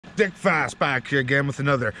Dick Fast back here again with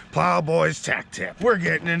another Plowboys Tech Tip. We're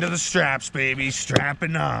getting into the straps, baby.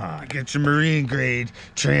 Strapping on. Get your marine grade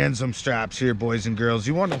transom straps here, boys and girls.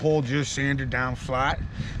 You want to hold your sander down flat?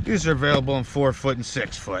 These are available in 4 foot and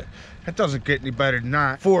 6 foot. It doesn't get any better than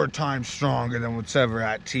that. 4 times stronger than what's ever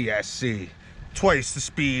at TSC. Twice the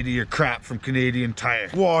speed of your crap from Canadian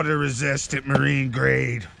Tire. Water resistant marine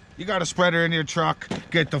grade. You got a spreader in your truck?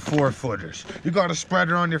 Get the 4 footers. You got a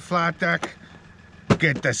spreader on your flat deck?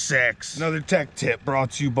 Get the 6. Another tech tip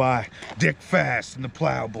brought to you by Dick Fast and the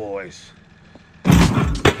Plowboys. It's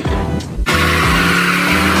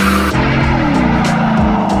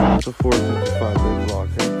a 455 big block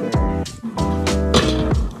right there.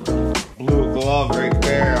 Blue glove right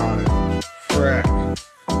there on it. Frick.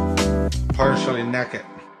 Partially naked.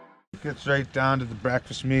 Gets right down to the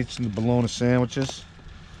breakfast meats and the bologna sandwiches.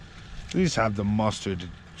 These have the mustard to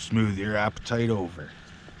smooth your appetite over.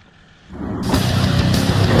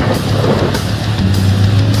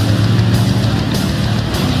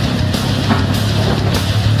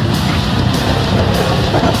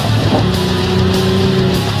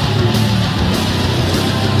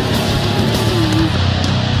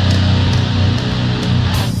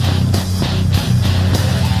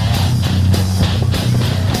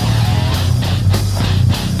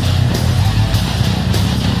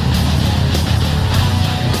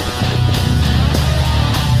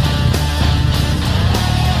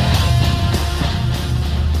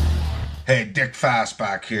 Hey, Dick Fast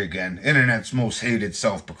back here again, internet's most hated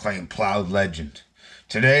self-proclaimed plowed legend.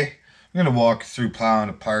 Today, I'm going to walk you through plowing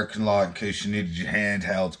a parking lot in case you needed your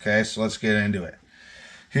handheld, okay? So let's get into it.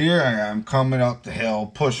 Here I am coming up the hill,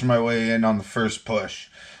 pushing my way in on the first push.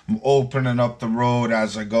 I'm opening up the road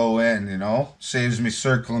as I go in, you know? Saves me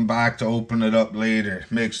circling back to open it up later.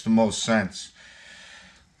 Makes the most sense.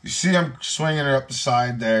 You see I'm swinging it up the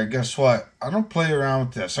side there. Guess what? I don't play around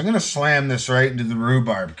with this. I'm going to slam this right into the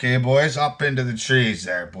rhubarb, okay, boys? Up into the trees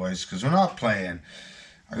there, boys, because we're not playing.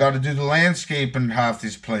 I got to do the landscaping in half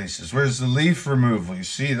these places. Where's the leaf removal? You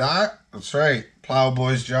see that? That's right.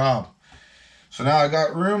 Plowboy's job. So now I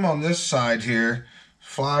got room on this side here.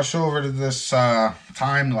 Flash over to this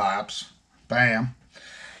time lapse. Bam.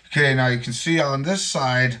 Okay, now you can see on this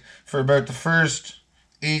side for about the first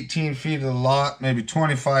 18 feet of the lot, maybe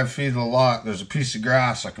 25 feet of the lot, there's a piece of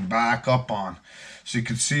grass I can back up on. So you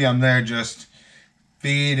can see I'm there just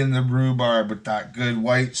feeding the rhubarb with that good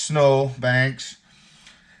white snow banks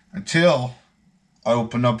until I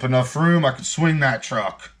open up enough room I can swing that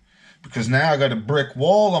truck. Because now I got a brick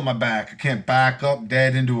wall on my back. I can't back up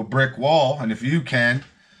dead into a brick wall. And if you can,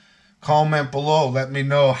 comment below. Let me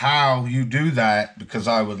know how you do that, because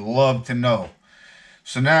I would love to know.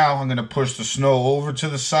 So now I'm going to push the snow over to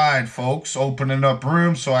the side, folks, opening up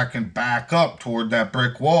room so I can back up toward that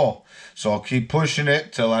brick wall. So I'll keep pushing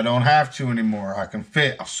it till I don't have to anymore. I can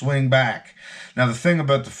fit. I'll swing back. Now the thing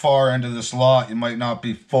about the far end of this lot you might not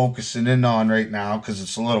be focusing in on right now because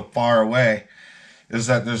it's a little far away is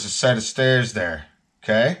that there's a set of stairs there,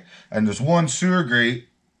 okay? And there's one sewer grate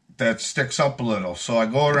that sticks up a little. So I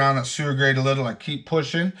go around that sewer grate a little, I keep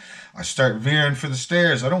pushing, I start veering for the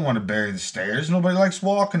stairs. I don't want to bury the stairs. Nobody likes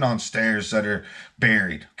walking on stairs that are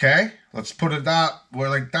buried, okay? Let's put it that way,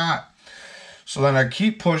 like that. So then I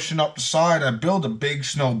keep pushing up the side. I build a big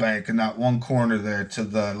snowbank in that one corner there to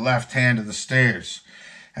the left hand of the stairs.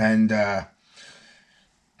 And yeah,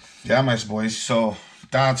 my boys, so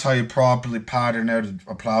that's how you properly pattern out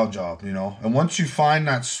a plow job, you know? And once you find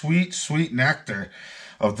that sweet, sweet nectar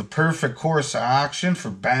of the perfect course of action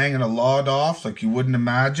for banging a lot off like you wouldn't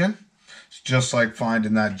imagine, it's just like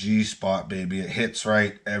finding that G-spot, baby. It hits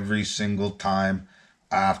right every single time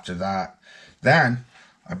after that. Then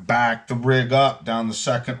I back the rig up down the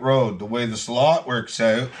second road. The way this lot works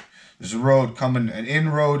out, there's a road coming, an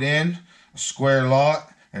in-road in, a square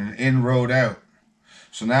lot, and an in-road out.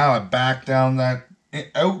 So now I back down that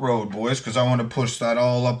out road, boys, because I want to push that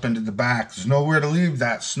all up into the back. There's nowhere to leave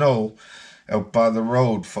that snow out by the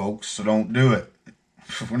road, folks, so don't do it.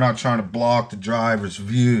 We're not trying to block the driver's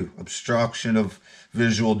view. Obstruction of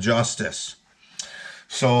visual justice.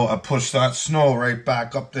 So I push that snow right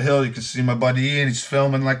back up the hill. You can see my buddy Ian, he's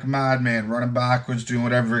filming like a madman, running backwards, doing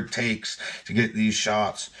whatever it takes to get these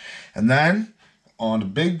shots. And then on a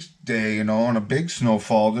big day, you know, on a big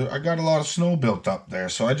snowfall, I got a lot of snow built up there.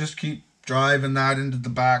 So I just keep driving that into the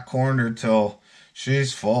back corner till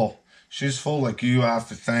she's full. She's full like you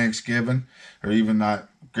after Thanksgiving, or even that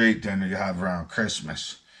great dinner you have around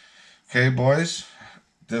Christmas. Okay, boys,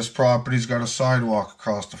 this property's got a sidewalk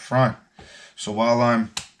across the front. So while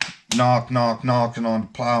I'm knocking on the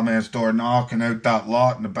plowman's door, knocking out that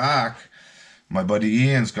lot in the back, my buddy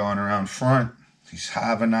Ian's gone around front. He's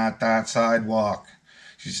having at that sidewalk.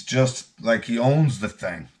 He's just like he owns the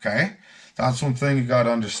thing, okay? That's one thing you got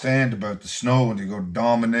to understand about the snow. When you go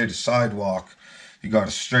dominate a sidewalk, you got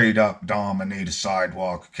to straight up dominate a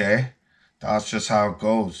sidewalk, okay? That's just how it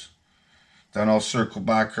goes. Then I'll circle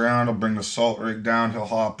back around. I'll bring the salt rig down. He'll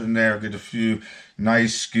hop in there, get a few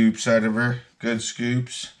nice scoops out of her. Good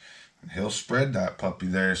scoops. And he'll spread that puppy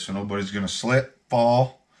there so nobody's going to slip,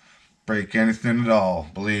 fall, break anything at all.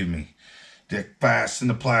 Believe me. Dick fast in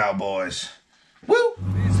the plow, boys. Woo!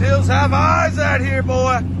 These hills have eyes out here,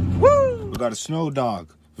 boy. Woo! We got a snow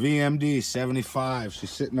dog, VMD 75. She's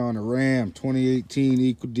sitting on a Ram 2018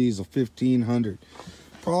 Eco Diesel 1500.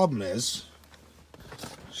 Problem is,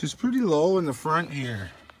 she's pretty low in the front here,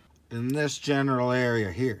 in this general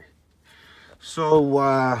area here.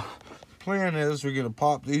 So, plan is we're gonna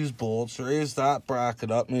pop these bolts, raise that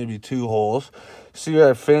bracket up, maybe 2 holes. See where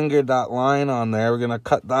I fingered that line on there? We're gonna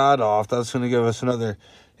cut that off. That's gonna give us another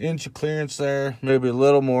inch of clearance there, maybe a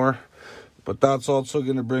little more. But that's also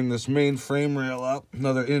gonna bring this main frame rail up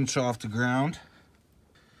another inch off the ground.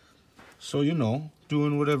 So, you know,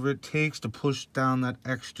 doing whatever it takes to push down that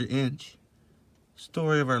extra inch.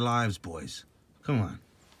 Story of our lives, boys. Come on.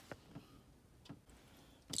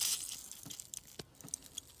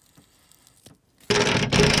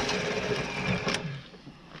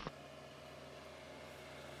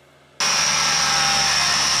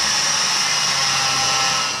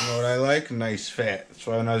 I like a nice fit. That's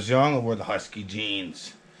why when I was young I wore the husky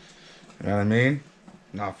jeans. You know what I mean?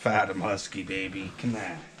 Not fat, I'm husky, baby. Come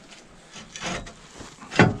on.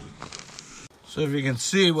 So if you can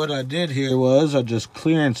see, what I did here was I just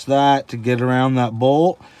clearanced that to get around that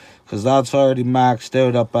bolt, because that's already maxed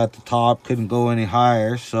out up at the top, couldn't go any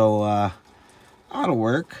higher. So that'll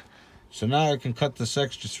work. So now I can cut this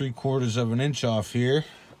extra 3/4 of an inch off here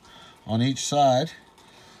on each side,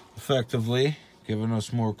 effectively giving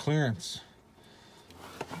us more clearance.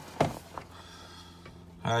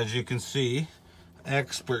 As you can see,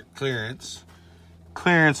 expert clearance.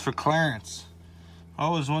 Clearance for Clarence. I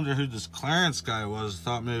always wonder who this Clarence guy was.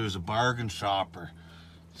 Thought maybe he was a bargain shopper.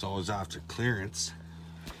 It's always after clearance.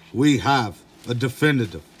 We have a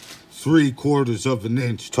definitive 3/4 of an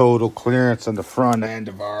inch total clearance on the front end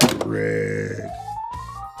of our rig.